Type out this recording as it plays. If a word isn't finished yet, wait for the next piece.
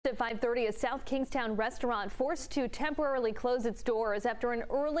at 5:30, a South Kingstown restaurant forced to temporarily close its doors after an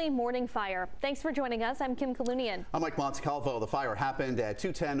early morning fire. Thanks for joining us. I'm Kim Kalunian. I'm Mike Montecalvo. The fire happened at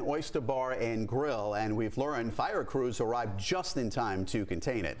 210 Oyster Bar and Grill, and we've learned fire crews arrived just in time to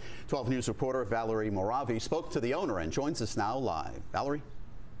contain it. 12 News reporter Valerie Moravi spoke to the owner and joins us now live. Valerie?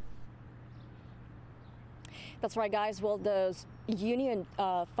 That's right, guys. Well, the Union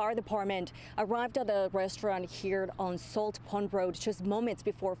Fire Department arrived at the restaurant here on Salt Pond Road just moments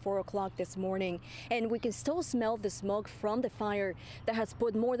before 4 o'clock this morning. And we can still smell the smoke from the fire that has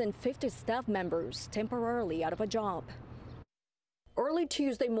put more than 50 staff members temporarily out of a job. Early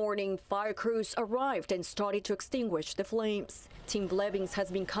Tuesday morning, fire crews arrived and started to extinguish the flames. Tim Blevins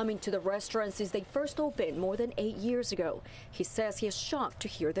has been coming to the restaurant since they first opened more than 8 years ago. He says he is shocked to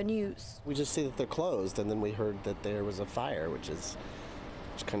hear the news. We just see that they're closed, and then we heard that there was a fire, which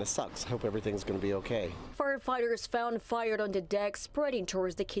kind of sucks. Hope everything's going to be okay. Firefighters found fire on the deck spreading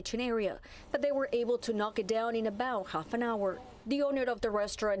towards the kitchen area, but they were able to knock it down in about half an hour. The owner of the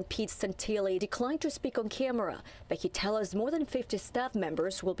restaurant, Pete Santilli, declined to speak on camera, but he tells us more than 50 staff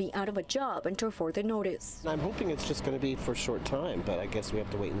members will be out of a job until further notice. I'm hoping it's just going to be for a short time, but I guess we have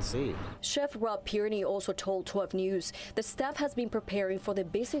to wait and see. Chef Rob Pierney also told 12 News the staff has been preparing for the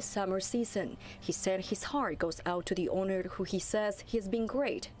busy summer season. He said his heart goes out to the owner, who he says he has been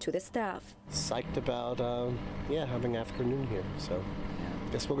great to the staff. Psyched about, having afternoon here, so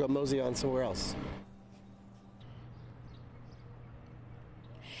I guess we'll go mosey on somewhere else.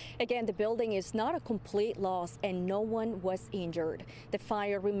 Again, the building is not a complete loss and no one was injured. The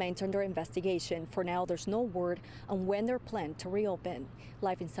fire remains under investigation. For now, there's no word on when they're planned to reopen.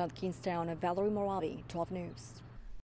 Live in South Kingstown, Valerie Moravi, 12 News.